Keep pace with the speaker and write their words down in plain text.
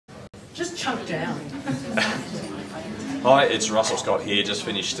just chunk down. Hi, it's Russell Scott here. Just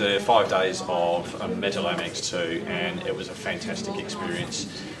finished 5 days of Mental Dynamics 2 and it was a fantastic experience.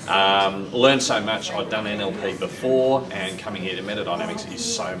 Learned so much. I'd done NLP before, and coming here to Mental Dynamics is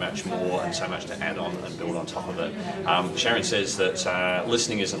so much more and so much to add on and build on top of it. Sharon says that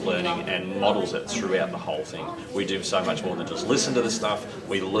listening isn't learning and models it throughout the whole thing. We do so much more than just listen to the stuff.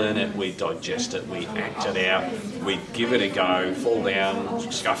 We learn it, we digest it, we act it out, we give it a go, fall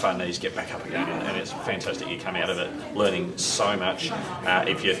down, scuff our knees, get back up again, and it's fantastic. You come out of it learning so much.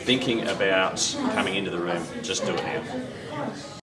 If you're thinking about coming into the room, just do it now.